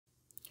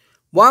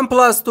1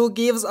 plus 2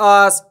 gives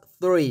us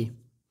 3.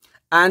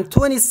 And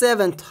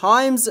 27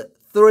 times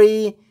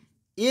 3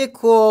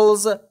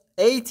 equals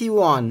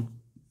 81.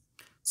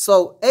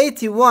 So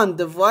 81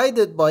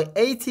 divided by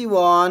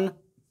 81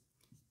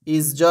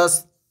 is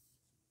just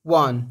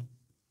 1.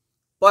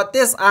 But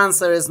this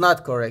answer is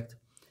not correct.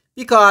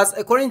 Because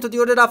according to the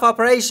order of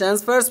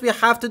operations, first we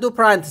have to do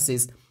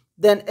parentheses,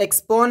 then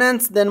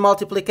exponents, then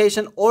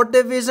multiplication or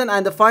division,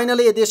 and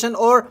finally addition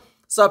or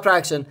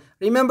subtraction.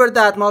 Remember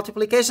that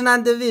multiplication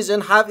and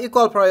division have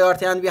equal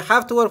priority and we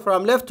have to work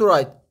from left to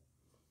right.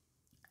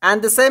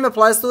 And the same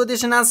applies to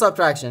addition and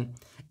subtraction.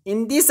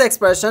 In this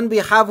expression, we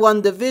have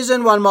one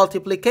division, one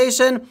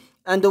multiplication,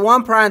 and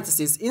one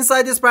parenthesis.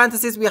 Inside this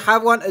parenthesis, we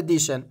have one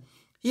addition.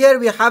 Here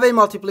we have a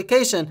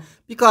multiplication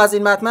because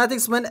in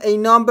mathematics, when a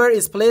number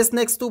is placed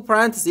next to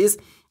parentheses,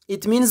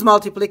 it means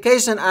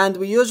multiplication, and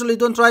we usually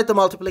don't write the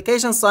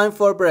multiplication sign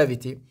for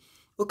brevity.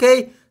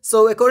 Okay,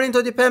 so according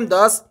to the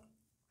PEMDAS,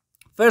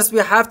 first we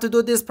have to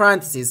do this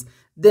parenthesis,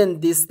 then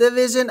this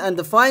division,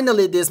 and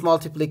finally this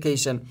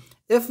multiplication.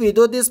 If we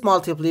do this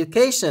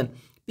multiplication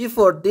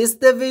before this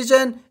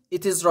division,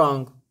 it is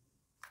wrong.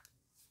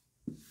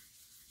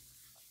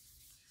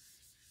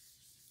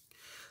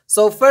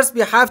 So first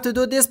we have to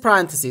do this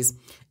parenthesis.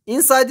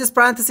 Inside this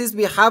parenthesis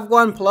we have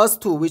 1 plus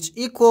 2, which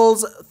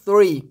equals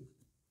 3.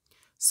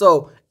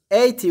 So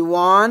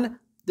 81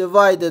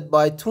 divided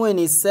by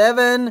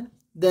 27,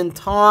 then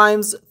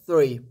times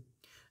 3.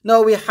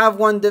 Now we have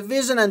one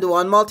division and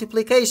one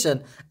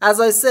multiplication.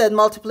 As I said,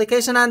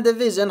 multiplication and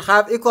division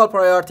have equal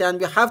priority and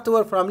we have to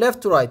work from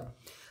left to right.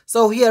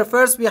 So here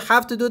first we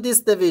have to do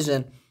this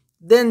division,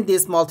 then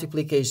this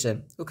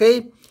multiplication.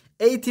 Okay,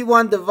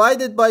 81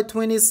 divided by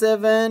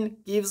 27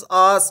 gives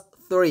us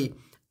 3.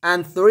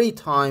 And 3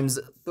 times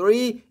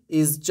 3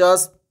 is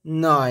just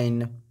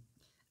 9.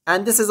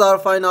 And this is our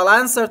final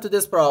answer to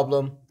this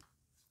problem.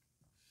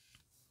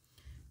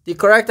 The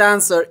correct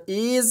answer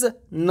is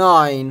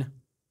 9.